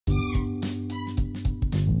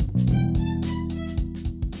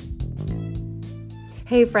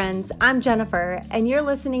Hey friends, I'm Jennifer, and you're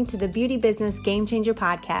listening to the Beauty Business Game Changer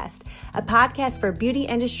Podcast, a podcast for beauty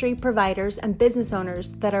industry providers and business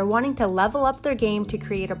owners that are wanting to level up their game to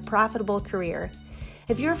create a profitable career.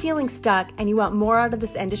 If you're feeling stuck and you want more out of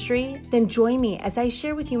this industry, then join me as I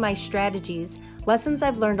share with you my strategies, lessons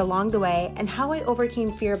I've learned along the way, and how I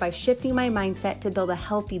overcame fear by shifting my mindset to build a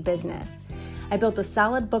healthy business. I built a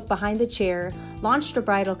solid book behind the chair, launched a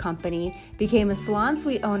bridal company, became a salon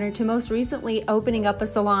suite owner to most recently opening up a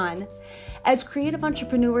salon. As creative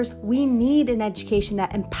entrepreneurs, we need an education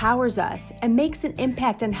that empowers us and makes an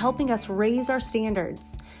impact on helping us raise our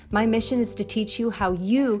standards. My mission is to teach you how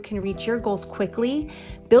you can reach your goals quickly,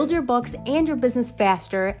 build your books and your business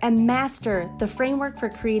faster, and master the framework for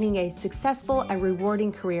creating a successful and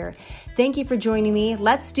rewarding career. Thank you for joining me.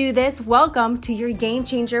 Let's do this. Welcome to your Game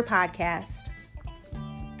Changer Podcast.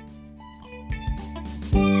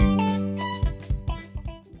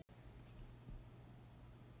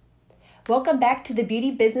 Welcome back to the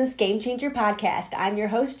Beauty Business Game Changer Podcast. I'm your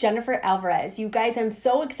host, Jennifer Alvarez. You guys, I'm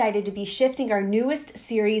so excited to be shifting our newest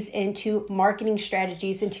series into marketing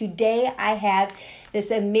strategies. And today I have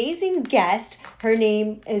this amazing guest. Her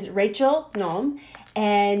name is Rachel Noem,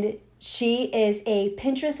 and she is a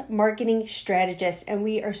Pinterest marketing strategist. And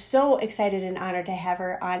we are so excited and honored to have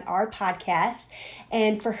her on our podcast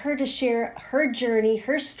and for her to share her journey,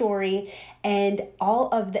 her story, and all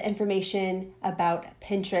of the information about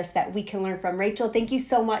Pinterest that we can learn from. Rachel, thank you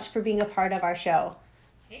so much for being a part of our show.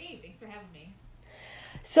 Hey, thanks for having me.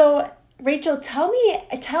 So, Rachel,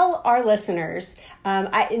 tell our listeners,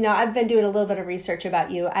 I've been doing a little bit of research about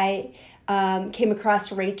you. I came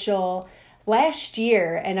across Rachel last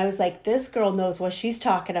year, and I was like, this girl knows what she's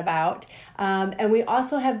talking about. And we've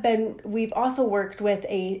also worked with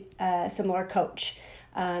a similar coach,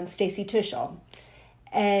 Stacy Tuschel.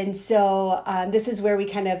 And so this is where we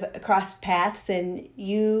kind of crossed paths, and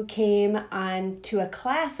you came on to a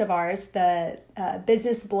class of ours, the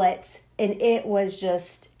Business Blitz, and it was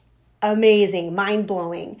just amazing,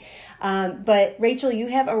 mind-blowing. But Rachel, you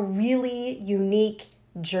have a really unique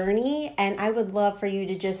journey, and I would love for you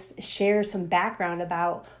to just share some background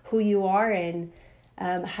about who you are and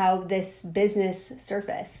how this business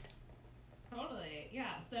surfaced. Totally,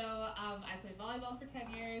 yeah. So I played volleyball for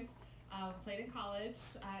 10 years. Played in college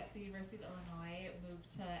at the University of Illinois, moved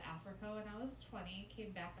to Africa when I was 20,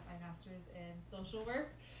 came back at my master's in social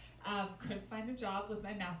work. Couldn't find a job with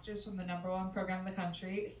my master's from the #1 program in the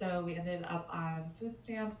country, so we ended up on food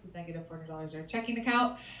stamps with negative $400 in our checking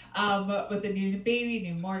account, with a new baby,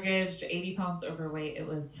 new mortgage, 80 pounds overweight. It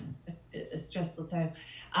was a stressful time.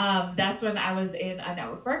 That's when I was in a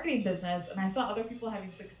network marketing business, and I saw other people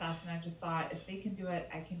having success, and I just thought, if they can do it,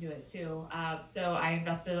 I can do it too. So I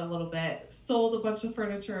invested a little bit, sold a bunch of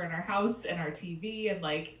furniture in our house and our TV and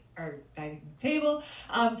our dining room table,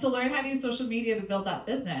 to learn how to use social media to build that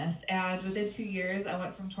business. And within 2 years, I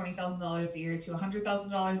went from $20,000 a year to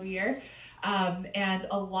 $100,000 a year. And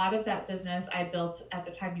a lot of that business I built at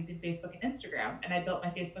the time using Facebook and Instagram. And I built my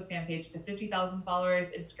Facebook fan page to 50,000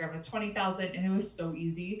 followers, Instagram to 20,000. And it was so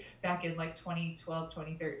easy back in 2012,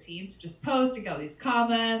 2013 to just post and get all these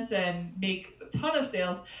comments and make a ton of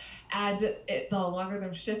sales. And the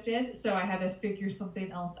algorithm shifted, so I had to figure something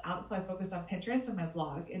else out. So I focused on Pinterest and my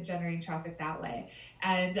blog and generating traffic that way.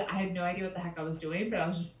 And I had no idea what the heck I was doing, but I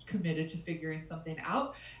was just committed to figuring something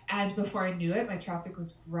out. And before I knew it, my traffic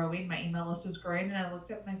was growing, my email list was growing, and I looked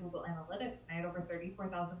at my Google Analytics, and I had over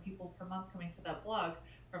 34,000 people per month coming to that blog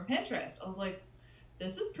from Pinterest. I was like,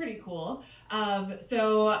 this is pretty cool.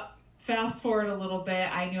 So fast forward a little bit,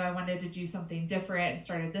 I knew I wanted to do something different and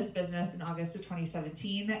started this business in August of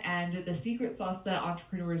 2017. And the secret sauce that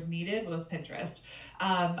entrepreneurs needed was Pinterest.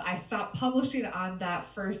 I stopped publishing on that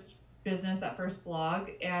first business, that first blog,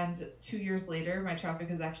 and 2 years later, my traffic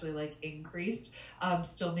has actually increased.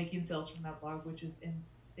 Still making sales from that blog, which is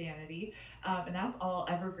insanity. And that's all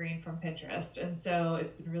evergreen from Pinterest. And so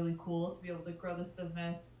it's been really cool to be able to grow this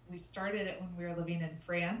business. We started it when we were living in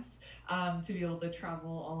France, to be able to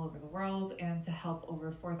travel all over the world and to help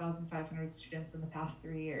over 4,500 students in the past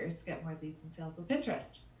 3 years get more leads and sales with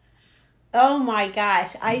Pinterest. Oh my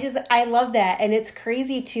gosh. I love that. And it's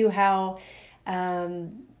crazy too how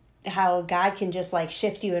God can just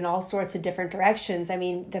shift you in all sorts of different directions. I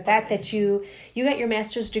mean, the fact that you got your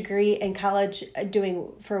master's degree in college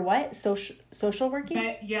doing for what? Social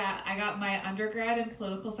working? Yeah, I got my undergrad in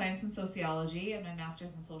political science and sociology and my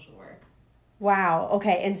master's in social work. Wow.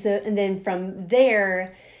 Okay. And then from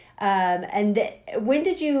there, when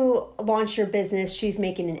did you launch your business, She's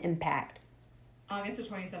Making an Impact? August of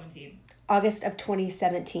 2017. August of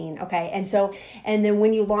 2017. Okay. And then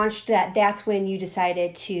when you launched that, that's when you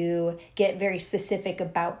decided to get very specific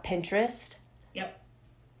about Pinterest. Yep.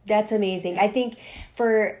 That's amazing. I think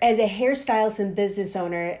as a hairstylist and business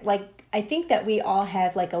owner, like, I think that we all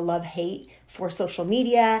have like a love-hate for social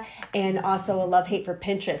media and also a love-hate for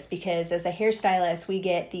Pinterest, because as a hairstylist, we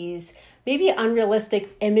get these maybe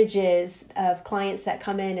unrealistic images of clients that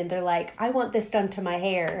come in and they're like, I want this done to my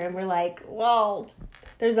hair. And we're like, well,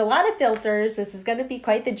 there's a lot of filters. This is going to be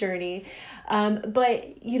quite the journey.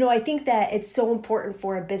 But, you know, I think that it's so important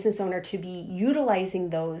for a business owner to be utilizing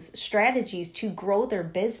those strategies to grow their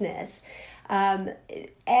business.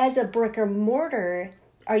 As a brick and mortar,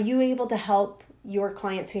 are you able to help your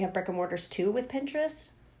clients who have brick and mortars too with Pinterest?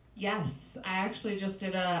 Yes, I actually just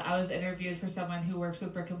I was interviewed for someone who works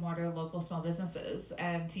with brick and mortar local small businesses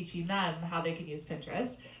and teaching them how they can use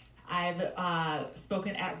Pinterest. I've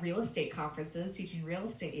spoken at real estate conferences, teaching real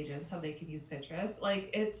estate agents how they can use Pinterest.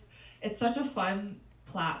 Like, it's such a fun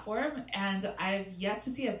platform, and I've yet to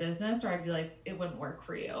see a business where I'd be like, it wouldn't work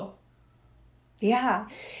for you. Yeah.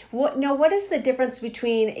 What is the difference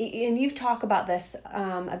between, and you've talked about this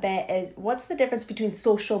a bit, is what's the difference between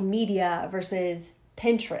social media versus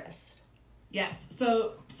Pinterest? Yes.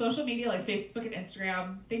 So social media like Facebook and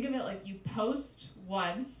Instagram, think of it like you post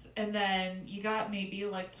once and then you got maybe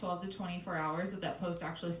like 12 to 24 hours of that post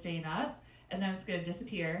actually staying up, and then it's going to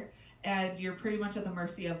disappear. And you're pretty much at the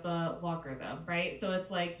mercy of the logarithm, right? So it's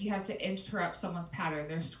like you have to interrupt someone's pattern.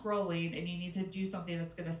 They're scrolling and you need to do something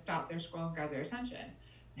that's going to stop their scroll and grab their attention.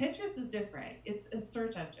 Pinterest is different. It's a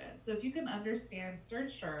search engine. So if you can understand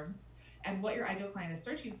search terms and what your ideal client is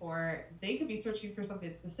searching for, they could be searching for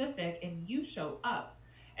something specific and you show up.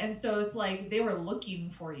 And so it's like they were looking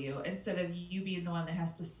for you instead of you being the one that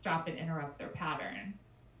has to stop and interrupt their pattern.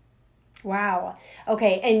 Wow.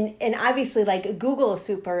 Okay. And obviously, like, Google is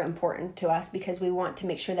super important to us because we want to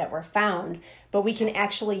make sure that we're found, but we can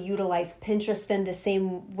actually utilize Pinterest then the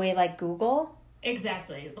same way like Google.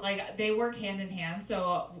 Exactly. Like, they work hand in hand.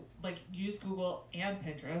 So like, use Google and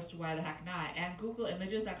Pinterest. Why the heck not? And Google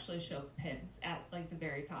Images actually show pins at like the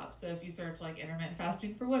very top. So if you search like intermittent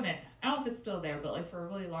fasting for women, I don't know if it's still there, but like for a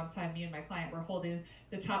really long time, me and my client were holding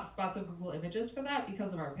the top spots of Google Images for that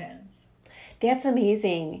because of our pins. That's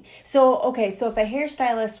amazing. So if a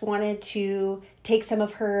hairstylist wanted to take some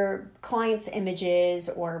of her clients' images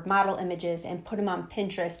or model images and put them on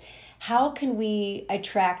Pinterest, how can we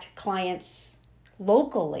attract clients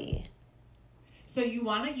locally? So you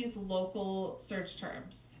want to use local search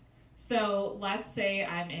terms. So let's say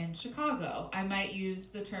I'm in Chicago. I might use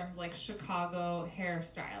the terms like Chicago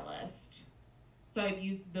hairstylist. So I'd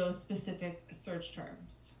use those specific search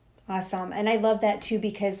terms. Awesome. And I love that too,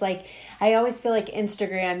 because like, I always feel like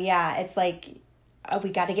Instagram, it's like,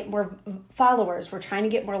 we got to get more followers. We're trying to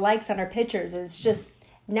get more likes on our pictures. It's just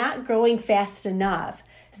not growing fast enough.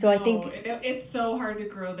 So I think it's so hard to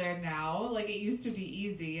grow there now. Like, it used to be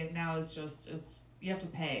easy and now it's you have to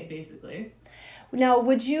pay basically. Now,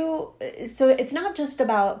 so it's not just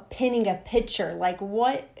about pinning a picture. Like,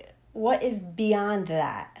 what is beyond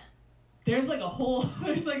that? There's like a whole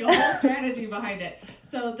strategy behind it.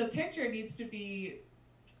 So the picture needs to be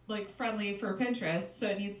like friendly for Pinterest. So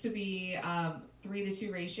it needs to be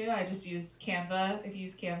 3:2 ratio. I just use Canva. If you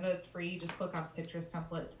use Canva, it's free. You just click on Pinterest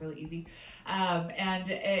template. It's really easy.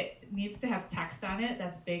 And it needs to have text on it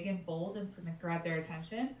that's big and bold and it's going to grab their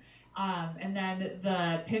attention. And then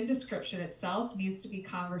the pin description itself needs to be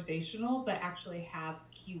conversational, but actually have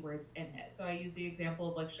keywords in it. So I use the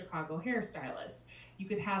example of like Chicago hairstylist. You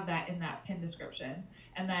could have that in that pin description,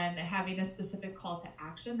 and then having a specific call to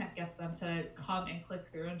action that gets them to come and click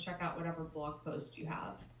through and check out whatever blog post you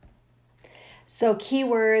have. So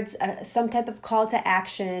keywords, some type of call to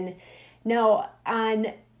action. Now, on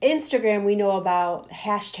Instagram, we know about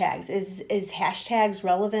hashtags. Is hashtags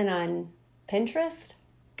relevant on Pinterest?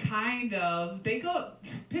 Kind of.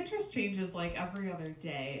 Pinterest changes like every other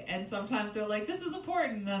day. And sometimes they're like, this is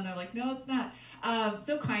important. And then they're like, no, it's not.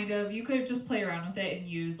 So kind of, you could just play around with it and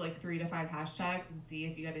use like 3 to 5 hashtags and see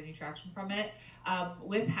if you get any traction from it.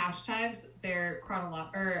 With hashtags, they're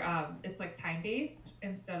it's like time-based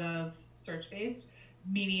instead of search-based,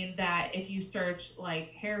 meaning that if you search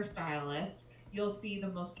like hairstylist, you'll see the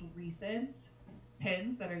most recent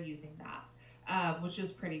pins that are using that. Which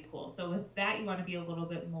is pretty cool. So with that, you want to be a little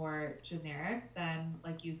bit more generic than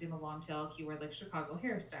like using a long tail keyword like Chicago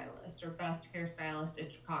hairstylist or best hairstylist in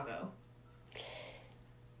Chicago.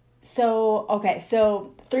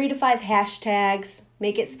 So 3 to 5 hashtags,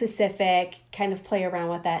 make it specific, kind of play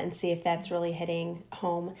around with that and see if that's really hitting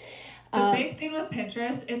home. The big thing with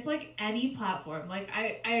Pinterest, it's like any platform. Like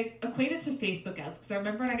I equate it to Facebook ads because I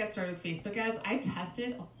remember when I got started with Facebook ads, I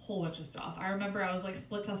tested a whole bunch of stuff. I remember I was like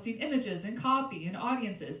split testing images and copy and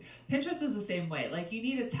audiences. Pinterest is the same way. Like you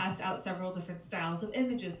need to test out several different styles of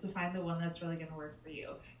images to find the one that's really going to work for you.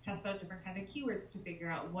 Test out different kind of keywords to figure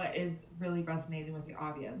out what is really resonating with your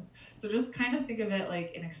audience. So just kind of think of it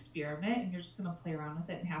like an experiment, and you're just going to play around with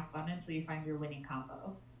it and have fun until you find your winning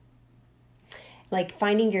combo. Like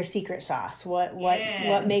finding your secret sauce. What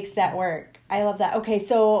Yes. makes that work? I love that. Okay,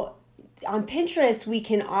 so on Pinterest we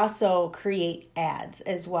can also create ads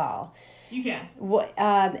as well. You can. What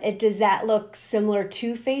does that look similar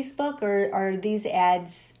to Facebook, or are these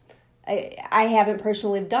ads? I haven't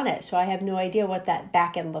personally done it, so I have no idea what that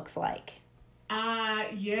back end looks like.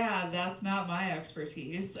 Yeah, that's not my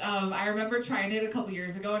expertise. I remember trying it a couple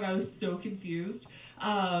years ago and I was so confused.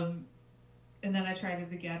 And then I tried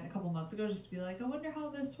it again a couple months ago just to be like, I wonder how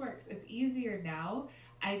this works. It's easier now.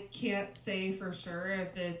 I can't say for sure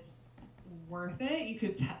if it's worth it. You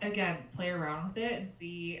could, again, play around with it and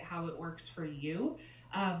see how it works for you.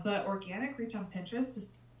 But organic reach on Pinterest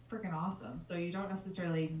is freaking awesome. So you don't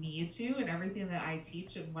necessarily need to, and everything that I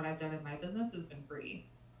teach and what I've done in my business has been free.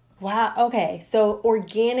 Wow. Okay. So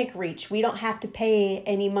organic reach, we don't have to pay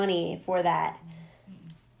any money for that. Mm-hmm.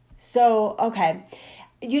 So, okay.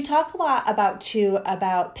 You talk a lot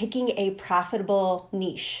about picking a profitable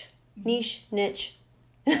niche. Niche.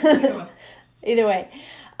 Either way.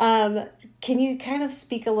 Can you kind of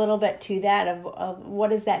speak a little bit to that of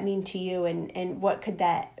what does that mean to you, and what does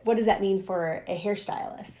that mean for a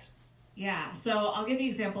hairstylist? Yeah, so I'll give you an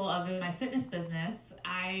example of in my fitness business.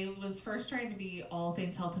 I was first trying to be all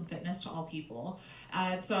things health and fitness to all people.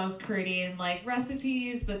 So I was creating like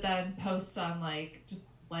recipes, but then posts on like just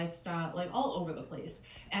lifestyle, like all over the place.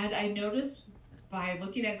 And I noticed by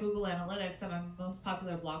looking at Google Analytics that my most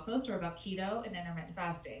popular blog posts were about keto and intermittent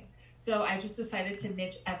fasting. So I just decided to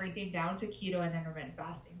niche everything down to keto and intermittent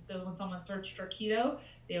fasting. So when someone searched for keto,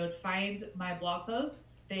 they would find my blog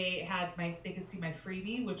posts. They could see my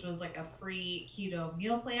freebie, which was like a free keto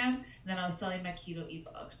meal plan. And then I was selling my keto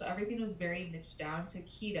ebook. So everything was very niched down to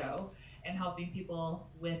keto and helping people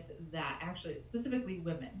with that, actually, specifically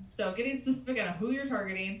women. So getting specific on who you're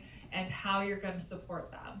targeting and how you're going to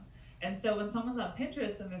support them. And so when someone's on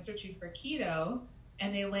Pinterest and they're searching for keto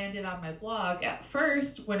and they landed on my blog, at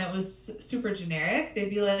first, when it was super generic, they'd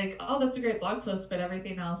be like, oh, that's a great blog post, but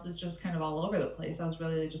everything else is just kind of all over the place. I was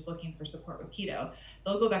really just looking for support with keto.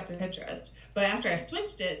 They'll go back to Pinterest. But after I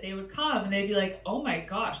switched it, they would come and they'd be like, oh my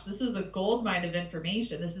gosh, this is a gold mine of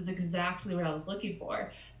information. This is exactly what I was looking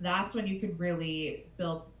for. That's when you can really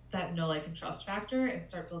build that know, like, and trust factor and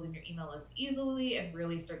start building your email list easily and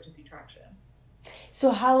really start to see traction. So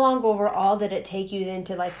how long overall did it take you then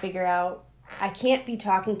to like figure out, I can't be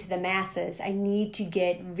talking to the masses. I need to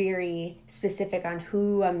get very specific on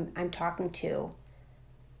who I'm talking to?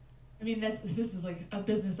 I mean, this is like a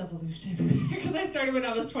business evolution because I started when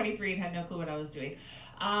I was 23 and had no clue what I was doing.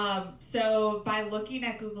 So by looking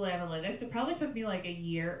at Google Analytics, it probably took me like a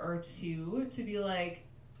year or two to be like,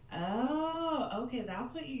 oh, okay,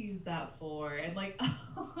 that's what you use that for. And like,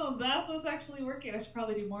 oh, that's what's actually working. I should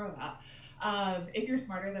probably do more of that. If you're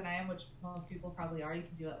smarter than I am, which most people probably are, you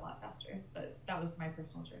can do it a lot faster. But that was my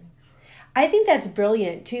personal journey. I think that's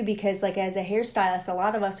brilliant too, because like as a hairstylist, a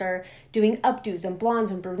lot of us are doing updos and blondes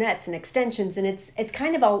and brunettes and extensions, and it's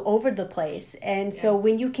kind of all over the place. And so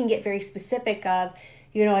when you can get very specific of,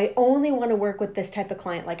 you know, I only want to work with this type of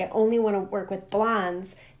client, like I only want to work with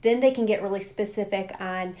blondes, then they can get really specific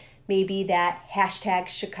on maybe that hashtag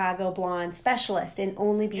Chicago blonde specialist and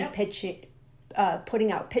only be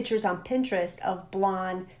putting out pictures on Pinterest of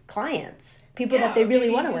blonde clients, people that they really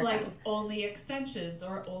want to work like on. Only extensions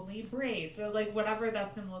or only braids or like whatever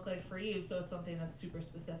that's going to look like for you. So it's something that's super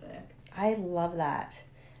specific. I love that.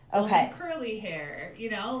 Okay. Only curly hair, you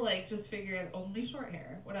know, like just figure it only short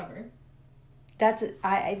hair, whatever.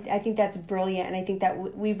 I think that's brilliant, and I think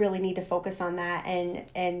that we really need to focus on that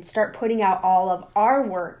and start putting out all of our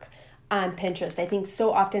work on Pinterest. I think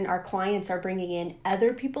so often our clients are bringing in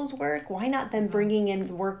other people's work. Why not them bringing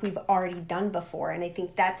in work we've already done before? And I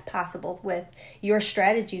think that's possible with your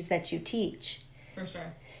strategies that you teach. For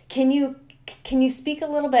sure. Can you speak a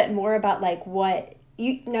little bit more about like what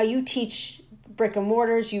you teach brick and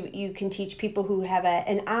mortars, you can teach people who have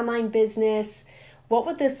an online business. What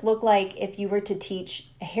would this look like if you were to teach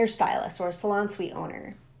a hairstylist or a salon suite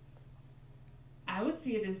owner? I would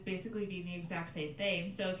see it as basically being the exact same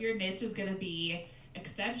thing. So if your niche is going to be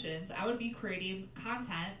extensions, I would be creating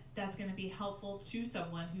content that's going to be helpful to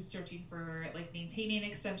someone who's searching for like maintaining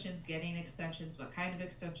extensions, getting extensions, what kind of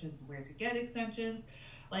extensions, where to get extensions.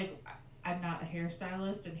 like, I'm not a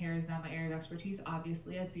hairstylist and hair is not my area of expertise.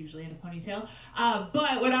 Obviously, it's usually in a ponytail.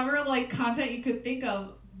 But whatever like content you could think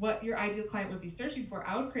of, what your ideal client would be searching for,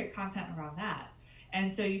 I would create content around that.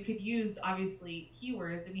 And so you could use obviously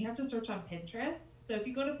keywords, and you have to search on Pinterest. So if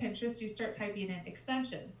you go to Pinterest, you start typing in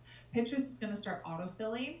extensions. Pinterest is going to start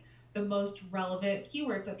autofilling the most relevant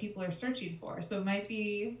keywords that people are searching for. So it might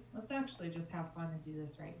be, let's actually just have fun and do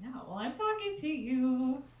this right now while I'm talking to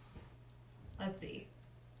you. Let's see.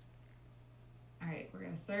 All right, we're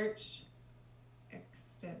going to search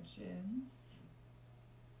extensions,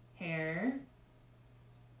 hair,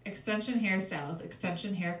 extension hairstyles,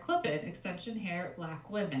 extension hair clip-in, extension hair black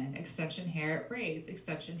women, extension hair braids,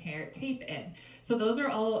 extension hair tape-in. So those are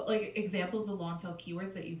all like examples of long tail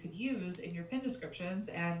keywords that you could use in your pin descriptions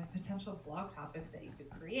and potential blog topics that you could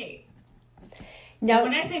create. Now,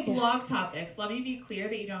 when I say blog topics, let me be clear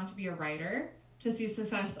that you don't have to be a writer to see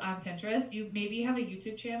success on Pinterest. You maybe have a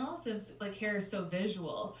YouTube channel, since like hair is so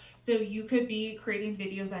visual. So you could be creating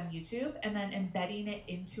videos on YouTube and then embedding it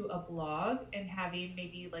into a blog and having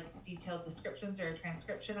maybe like detailed descriptions or a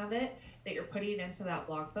transcription of it that you're putting into that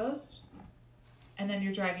blog post. And then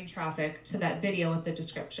you're driving traffic to that video with the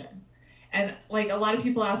description. And like a lot of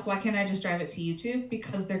people ask, why can't I just drive it to YouTube?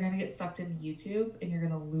 Because they're going to get sucked into YouTube and you're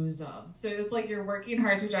going to lose them. So it's like you're working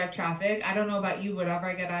hard to drive traffic. I don't know about you, whenever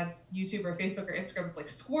I get on YouTube or Facebook or Instagram, it's like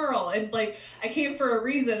squirrel. And like I came for a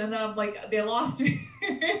reason and then I'm like, they lost me.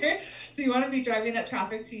 So you want to be driving that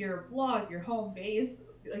traffic to your blog, your home base.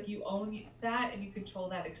 Like you own that and you control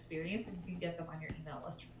that experience, and you can get them on your email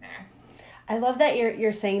list from there. I love that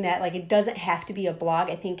you're saying that. Like it doesn't have to be a blog.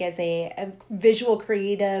 I think as a visual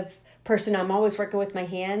creative person, I'm always working with my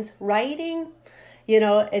hands. Writing,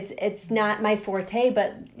 it's not my forte,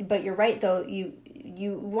 but you're right though.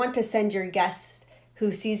 You want to send your guest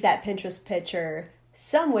who sees that Pinterest picture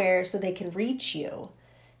somewhere so they can reach you.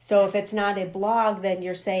 So if it's not a blog, then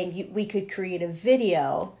you're saying we could create a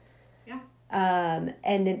video. Yeah.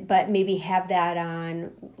 But maybe have that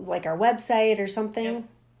on like our website or something.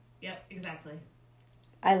 Yep, exactly.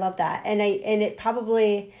 I love that. And it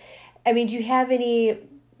probably, do you have any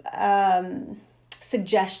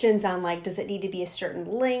suggestions on like, does it need to be a certain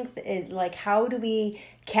length? Like, how do we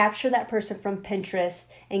capture that person from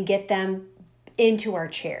Pinterest and get them into our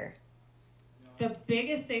chair? The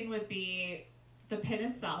biggest thing would be the pin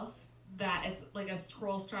itself, that it's like a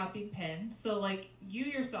scroll stopping pin. So like you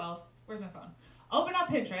yourself, where's my phone? Open up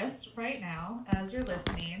Pinterest right now as you're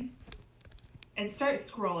listening and start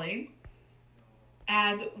scrolling.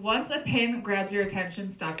 And once a pin grabs your attention,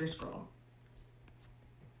 stop your scroll.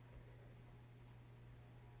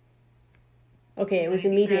 Okay, it was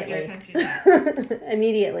immediately.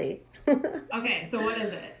 Immediately. Okay, so what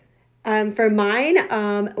is it? For mine,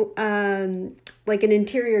 like an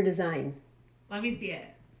interior design. Let me see it.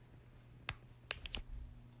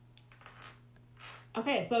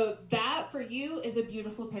 Okay, so that for you is a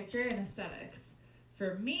beautiful picture in aesthetics.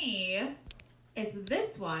 For me, it's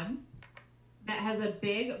this one that has a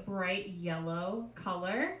big, bright yellow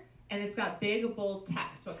color, and it's got big, bold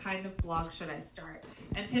text. What kind of blog should I start?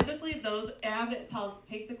 And typically those, and it tells,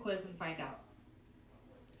 take the quiz and find out.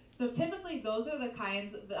 So typically those are the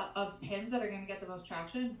kinds of pins that are going to get the most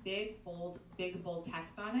traction. Big, bold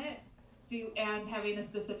text on it. And having a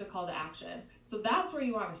specific call to action. So that's where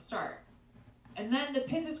you want to start. And then the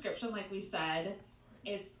pin description, like we said,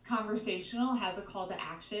 it's conversational, has a call to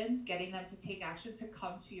action, getting them to take action to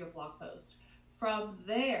come to your blog post. From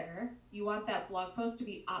there, you want that blog post to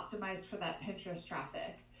be optimized for that Pinterest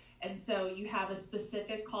traffic. And so you have a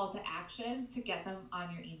specific call to action to get them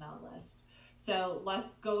on your email list. So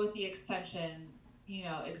let's go with the extension,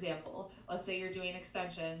 example. Let's say you're doing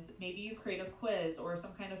extensions. Maybe you create a quiz or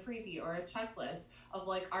some kind of freebie or a checklist of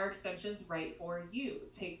like, are extensions right for you?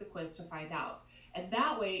 Take the quiz to find out. And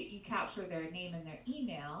that way you capture their name and their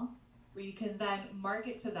email, where you can then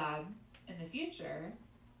market to them in the future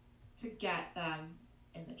to get them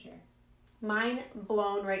in the chair. Mind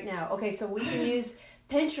blown right now. Okay, so we can use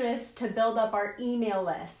Pinterest to build up our email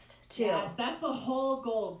list too. Yes, that's the whole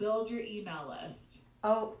goal. Build your email list.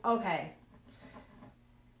 Oh, okay.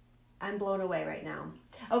 I'm blown away right now.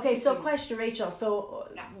 Okay, so question, Rachel. So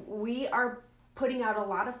we are putting out a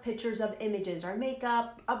lot of pictures of images, our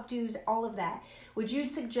makeup, updos, all of that. Would you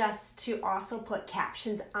suggest to also put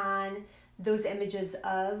captions on those images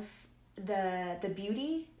of the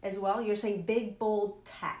beauty as well? You're saying big, bold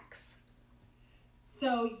text.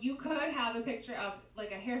 So you could have a picture of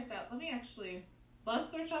like a hairstyle.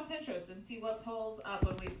 Let's search on Pinterest and see what pulls up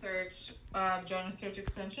when we search, Jonas search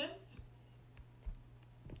extensions.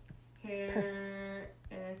 Hair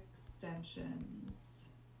extensions.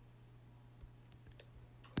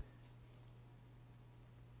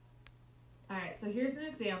 All right, so here's an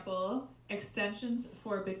example, extensions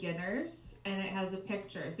for beginners, and it has a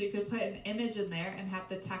picture. So you could put an image in there and have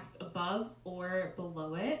the text above or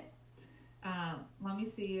below it. Let me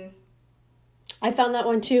see if... I found that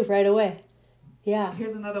one too right away. Yeah.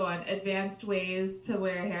 Here's another one, advanced ways to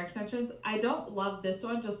wear hair extensions. I don't love this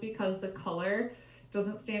one just because the color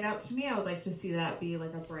doesn't stand out to me. I would like to see that be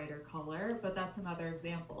like a brighter color, but that's another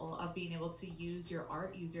example of being able to use your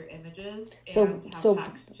art, use your images, and have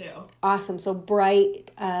text too. Awesome. So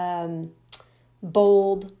bright,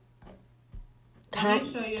 bold, let me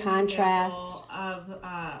show you contrast. An example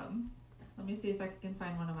of, let me see if I can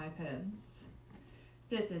find one of my pins.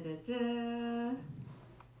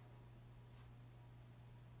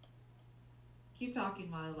 Keep talking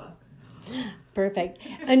while I look. Perfect.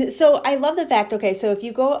 And so I love the fact, okay, so if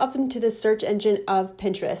you go up into the search engine of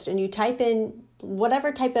Pinterest and you type in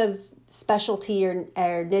whatever type of specialty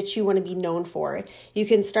or niche you want to be known for, you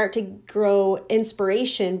can start to grow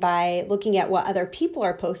inspiration by looking at what other people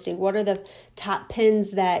are posting. What are the top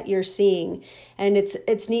pins that you're seeing? And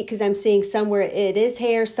it's neat because I'm seeing some where it is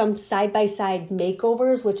hair, some side-by-side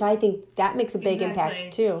makeovers, which I think that makes a big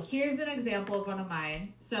impact too. Here's an example of one of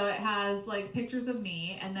mine. So it has like pictures of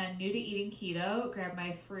me and then new to eating keto, grab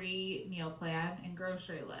my free meal plan and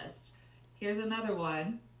grocery list. Here's another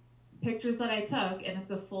one. Pictures that I took, and it's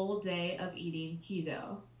a full day of eating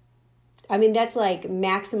keto. I mean, that's like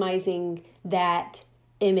maximizing that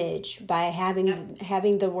image by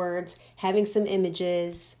having the words, having some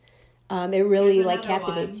images. It really like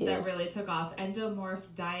captivates you. That really took off. Endomorph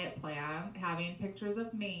diet plan, having pictures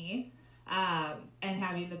of me, and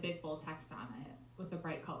having the big bold text on it with the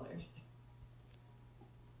bright colors.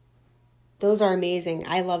 Those are amazing.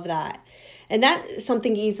 I love that. And that's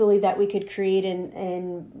something easily that we could create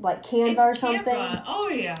in like Canva or something. Canva. Oh,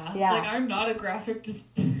 yeah. Like, I'm not a graphic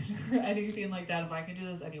designer or anything like that. If I can do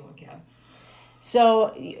this, anyone can.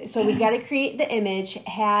 So we've got to create the image,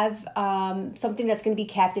 have something that's going to be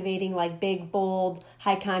captivating, like big, bold,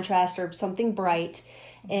 high contrast, or something bright.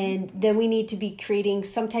 And then we need to be creating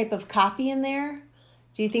some type of copy in there.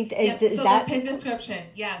 Do you think is so that the pin description?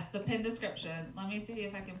 Yes, the pin description. Let me see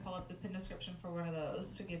if I can pull up the pin description for one of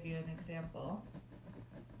those to give you an example.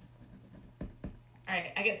 All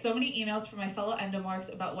right, I get so many emails from my fellow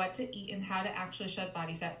endomorphs about what to eat and how to actually shed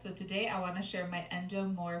body fat. So today I want to share my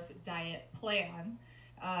endomorph diet plan,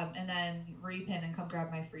 and then repin and come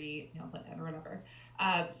grab my free meal plan or whatever.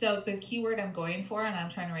 So the keyword I'm going for and I'm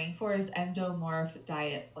trying to rank for is endomorph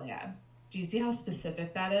diet plan. Do you see how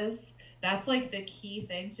specific that is? That's like the key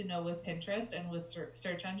thing to know with Pinterest and with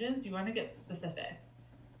search engines. You want to get specific.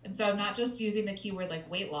 And so I'm not just using the keyword like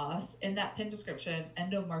weight loss in that pin description,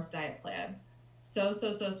 endomorph diet plan. So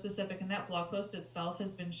specific. And that blog post itself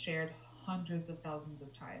has been shared hundreds of thousands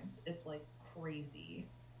of times. It's like crazy.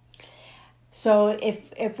 So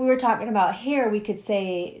if we were talking about hair, we could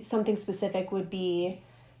say something specific would be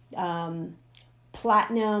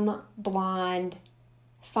platinum, blonde,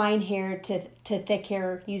 fine hair to thick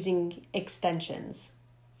hair using extensions.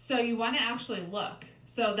 So you want to actually look.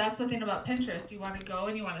 So that's the thing about Pinterest. You want to go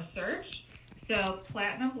and you want to search. So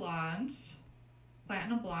platinum blonde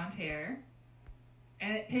hair.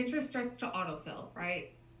 And Pinterest starts to autofill,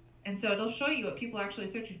 right? And so it'll show you what people are actually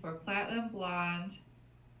searching for. Platinum blonde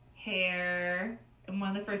hair. And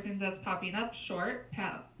one of the first things that's popping up, short,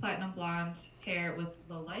 platinum blonde hair with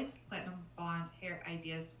low lights, platinum blonde hair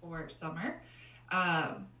ideas for summer.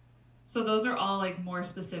 So those are all like more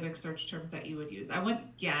specific search terms that you would use. I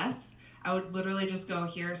wouldn't guess. I would literally just go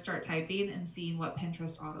here, start typing, and seeing what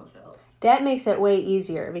Pinterest autofills. That makes it way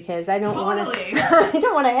easier because I don't want to. I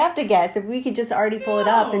don't want to have to guess. If we could just already pull it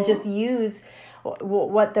up and just use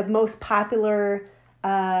what the most popular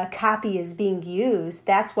copy is being used,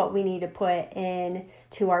 that's what we need to put in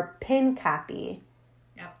to our pin copy.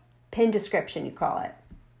 Yep. Pin description, you call it.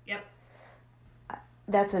 Yep.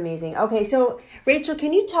 That's amazing. Okay, so Rachel,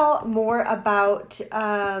 can you tell more about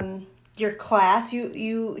your class?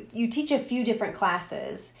 You teach a few different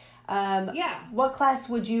classes. What class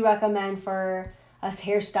would you recommend for us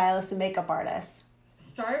hairstylists and makeup artists?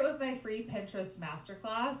 Start with my free Pinterest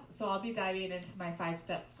masterclass. So I'll be diving into my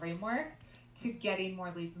 5-step framework to getting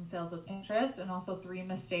more leads and sales with Pinterest, and also 3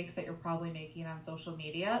 mistakes that you're probably making on social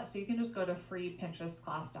media. So you can just go to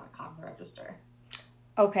freepinterestclass.com to register.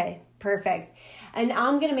 Okay, perfect. And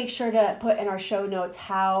I'm going to make sure to put in our show notes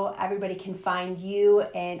how everybody can find you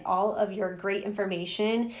and all of your great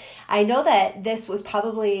information. I know that this was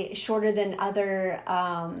probably shorter than other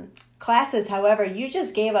classes. However, you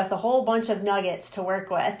just gave us a whole bunch of nuggets to work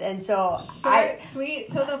with. And so short, sweet,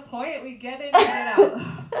 to the point, we get it out.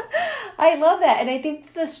 I love that. And I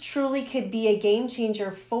think this truly could be a game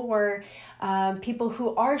changer for people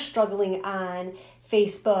who are struggling on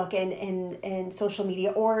Facebook and social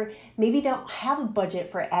media, or maybe they don't have a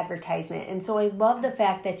budget for advertisement. And so I love the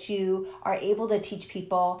fact that you are able to teach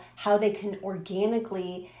people how they can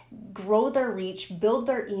organically grow their reach, build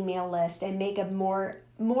their email list, and make a more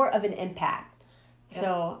of an impact. Yep.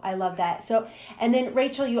 So I love that. So, and then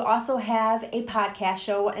Rachel, you also have a podcast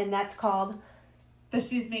show, and that's called the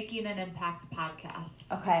She's Making an Impact podcast.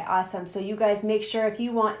 Okay, awesome. So you guys make sure, if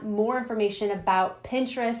you want more information about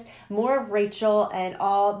Pinterest, more of Rachel and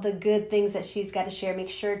all the good things that she's got to share, make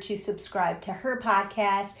sure to subscribe to her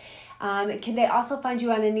podcast. Can they also find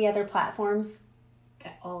you on any other platforms?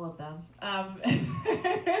 All of them.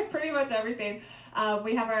 Pretty much everything.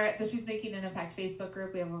 We have the She's Making an Impact Facebook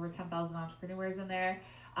group. We have over 10,000 entrepreneurs in there.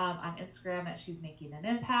 On Instagram at She's Making an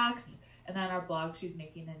Impact. And then our blog,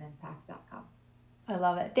 she'smakinganimpact.com. I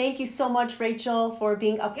love it. Thank you so much, Rachel, for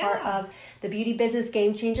being a part of the Beauty Business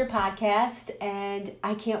Game Changer podcast. And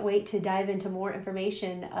I can't wait to dive into more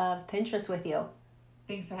information of Pinterest with you.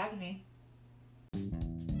 Thanks for having me.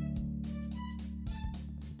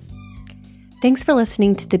 Thanks for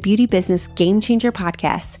listening to the Beauty Business Game Changer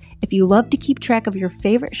podcast. If you love to keep track of your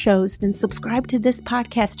favorite shows, then subscribe to this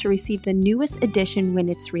podcast to receive the newest edition when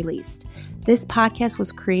it's released. This podcast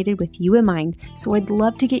was created with you in mind, so I'd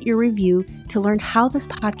love to get your review to learn how this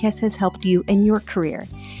podcast has helped you in your career.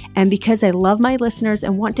 And because I love my listeners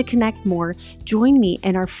and want to connect more, join me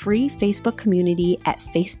in our free Facebook community at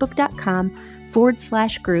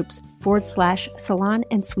facebook.com/groups/salon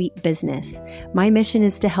and suite business. My mission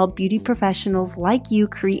is to help beauty professionals like you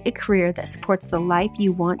create a career that supports the life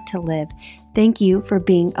you want to live. Thank you for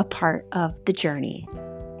being a part of the journey.